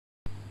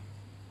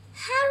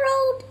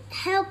Harold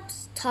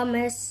helps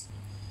Thomas.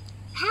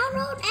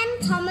 Harold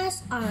and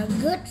Thomas are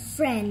good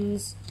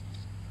friends.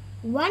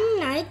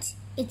 One night,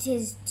 it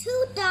is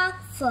too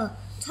dark for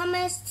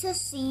Thomas to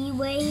see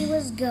where he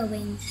was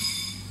going.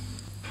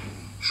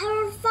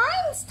 Harold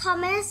finds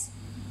Thomas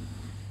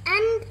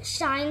and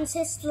shines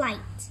his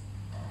light.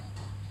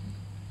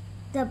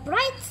 The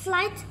bright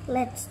light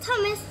lets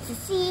Thomas to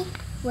see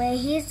where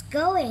he is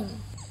going.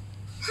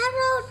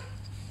 Harold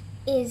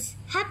is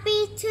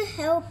happy to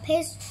help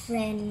his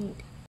friend.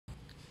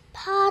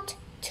 Part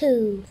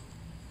 2.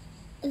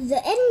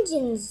 The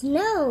engines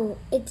know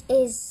it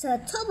is Sir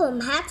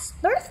Topham Hatt's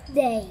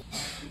birthday.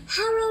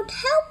 Harold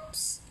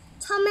helps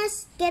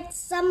Thomas get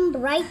some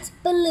bright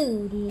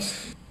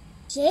balloons.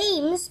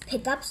 James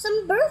picked up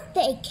some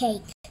birthday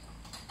cake.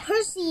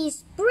 Percy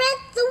spread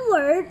the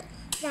word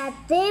that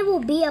there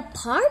will be a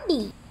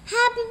party.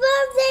 Happy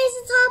birthday,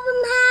 Sir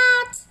Topham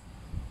Hatt!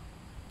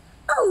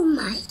 Oh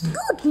my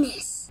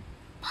goodness!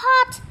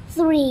 Part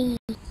 3.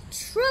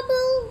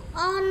 Trouble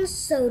on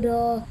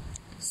Sodor.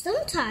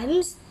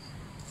 Sometimes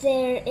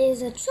there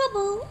is a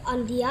trouble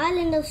on the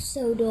island of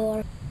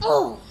Sodor.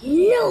 Oh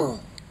no!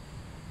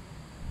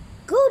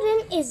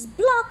 Gordon is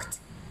blocked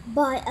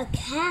by a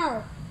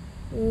cow.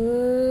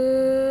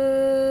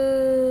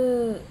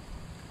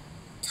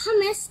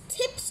 Thomas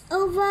tips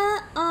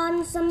over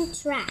on some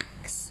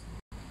tracks.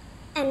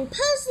 And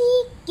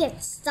Percy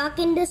gets stuck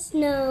in the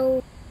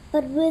snow.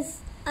 But with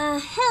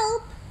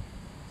help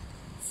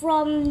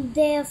from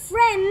their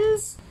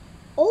friends,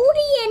 all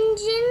the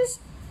engines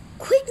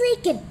quickly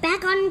get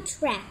back on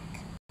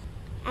track.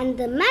 And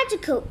the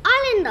magical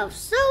island of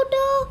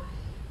Sodor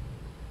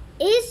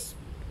is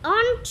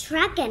on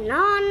track and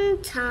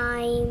on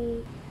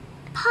time.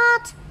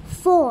 Part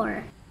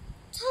 4.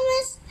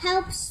 Thomas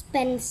helps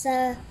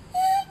Spencer.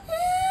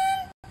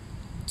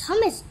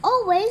 Thomas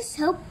always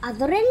helps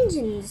other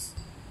engines.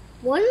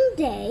 One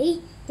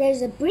day,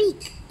 there's a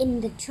break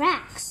in the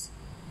tracks.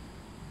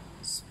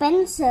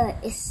 Spencer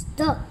is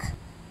stuck,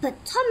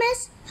 but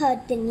Thomas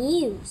heard the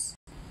news.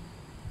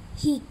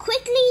 He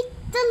quickly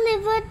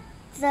delivered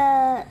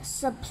the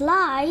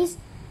supplies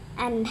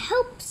and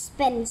helped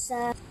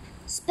Spencer.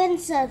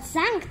 Spencer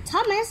thanked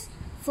Thomas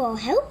for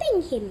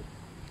helping him.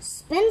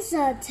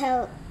 Spencer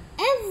tells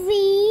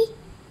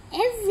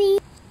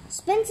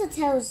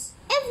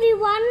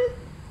everyone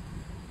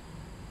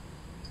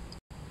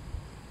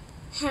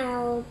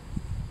how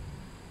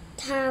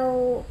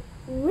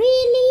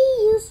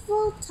really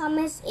useful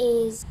Thomas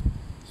is.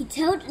 He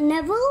told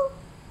Neville,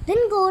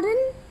 then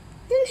Gordon,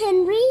 then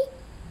Henry,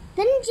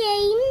 then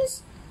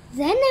James,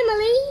 then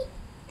Emily,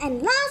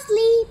 and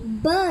lastly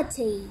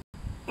Bertie.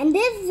 And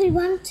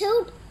everyone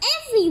told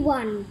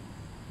everyone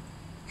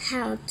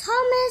how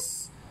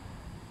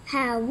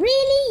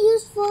really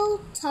useful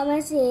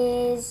Thomas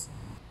is.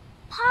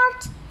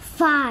 Part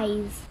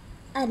 5.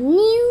 A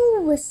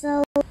new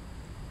whistle. Woo-hoo!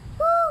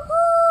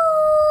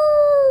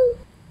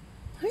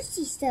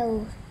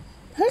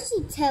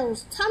 Percy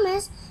tells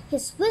Thomas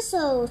his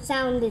whistle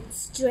sounded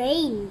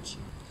strange.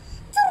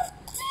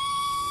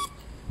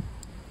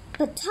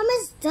 But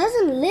Thomas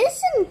doesn't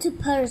listen to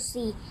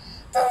Percy.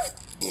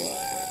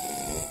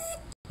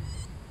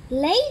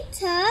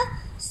 Later,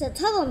 Sir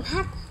Topham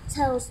Hatt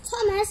tells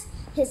Thomas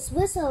his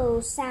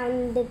whistle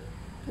sounded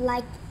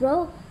like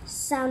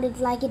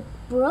it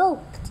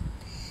broke.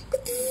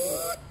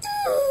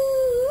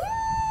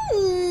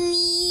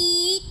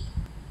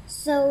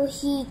 So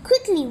he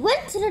quickly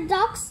went to the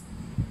docks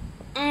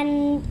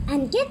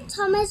and get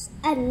Thomas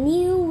a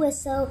new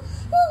whistle.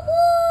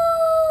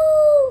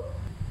 Woo-hoo!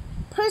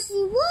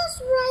 Percy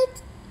was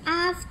right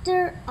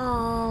after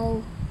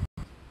all.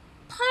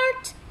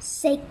 Part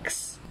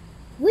 6.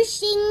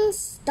 Wishing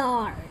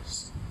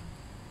Stars.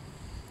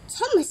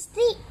 Thomas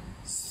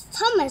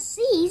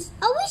sees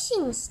a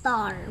wishing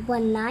star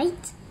one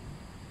night.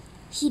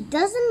 He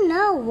doesn't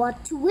know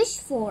what to wish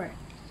for.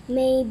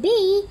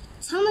 Maybe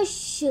Thomas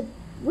should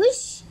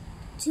wish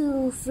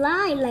to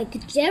fly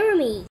like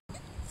Jeremy.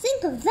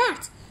 Think of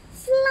that,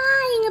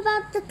 flying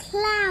about the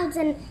clouds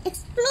and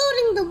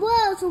exploring the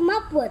world from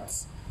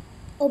upwards.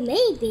 Or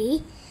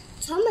maybe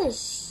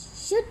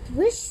Thomas should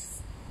wish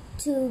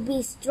to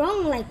be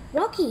strong like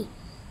Rocky.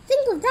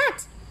 Think of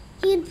that.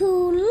 He'd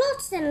pull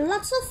lots and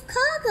lots of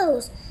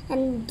cargoes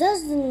and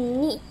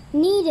doesn't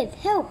need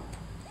help.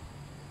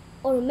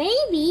 Or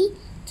maybe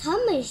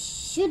Thomas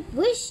should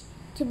wish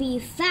to be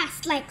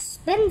fast like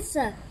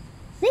Spencer.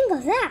 Think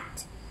of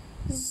that.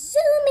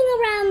 Zooming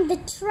around the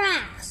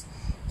tracks.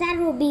 That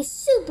would be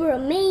super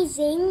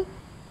amazing.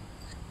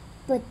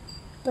 But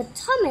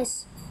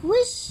Thomas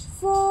wished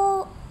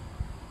for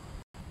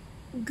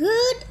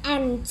good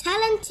and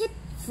talented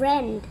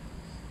friend.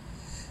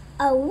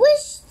 A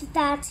wish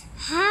that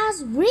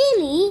has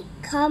really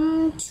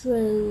come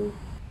true.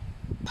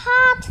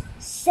 Part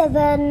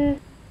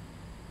 7.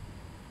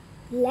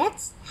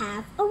 Let's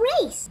have a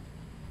race.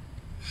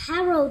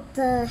 Harold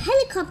the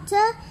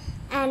helicopter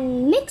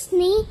and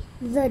Mixney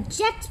the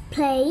jet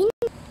plane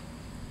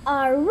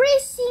are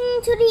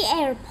racing to the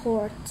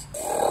airport.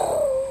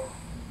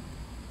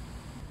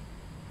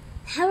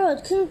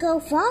 Harold couldn't go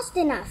fast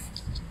enough,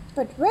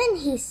 but when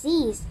he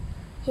sees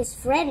his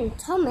friend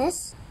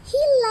Thomas, he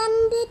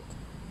landed,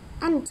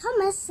 and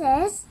Thomas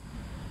says,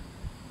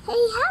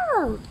 "Hey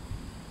Harold,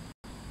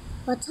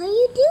 what are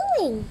you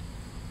doing?"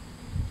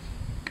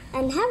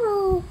 And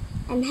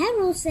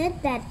Harold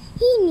said that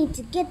he needed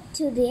to get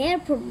to the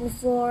airport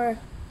before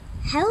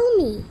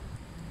Helmi.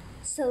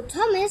 So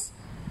Thomas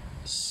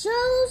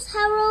shows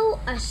Harold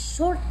a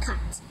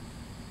shortcut.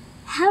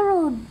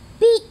 Harold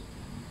beat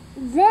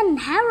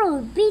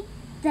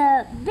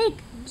the big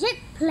jet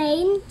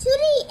plane to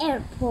the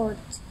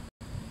airport.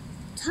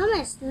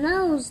 Thomas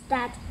knows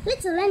that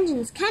little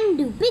engines can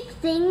do big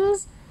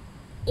things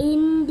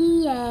in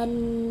the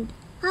end.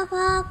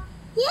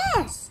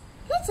 Yes,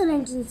 little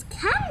engines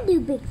can do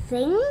big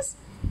things,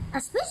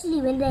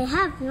 especially when they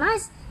have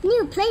nice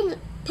new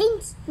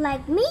paints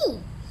like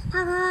me.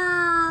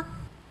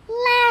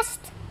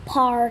 Last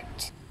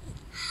part.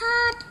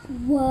 Hard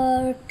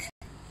work.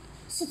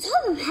 So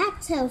Tom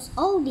Hack tells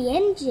all the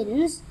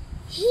engines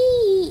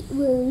he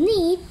will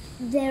need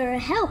their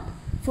help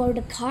for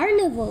the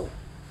carnival.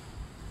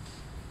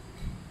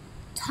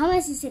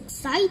 Thomas is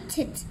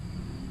excited.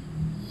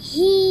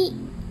 He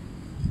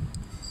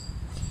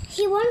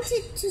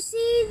wanted to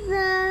see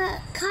the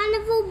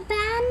carnival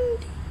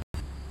band.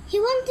 He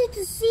wanted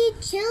to see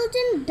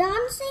children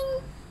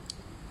dancing.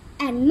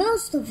 And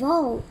most of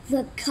all,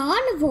 the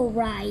carnival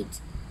ride.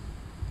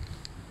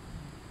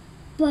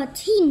 But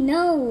he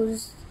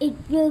knows it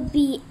will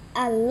be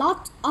a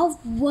lot of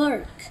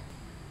work.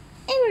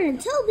 Aaron and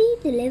Toby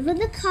deliver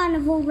the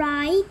carnival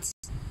ride,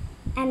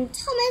 and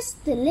Thomas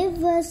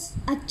delivers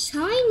a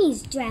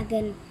Chinese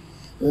dragon.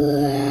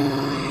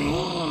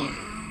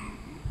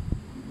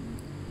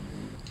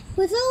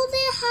 With all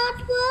their hard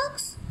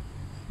works,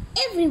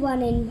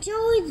 everyone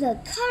enjoyed the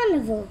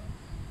carnival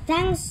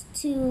thanks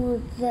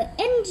to the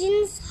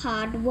engine's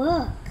hard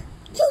work.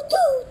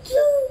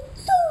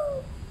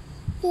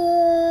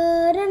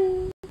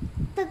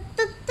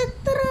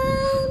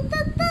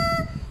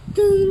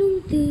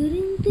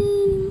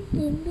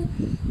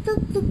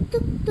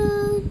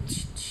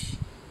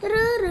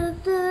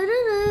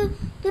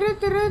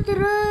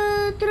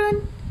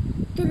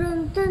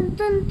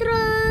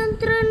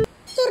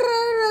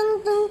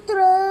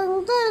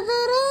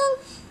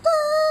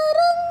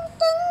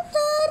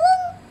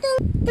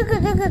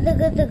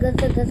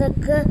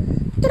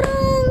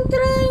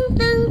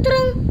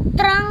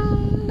 Trăng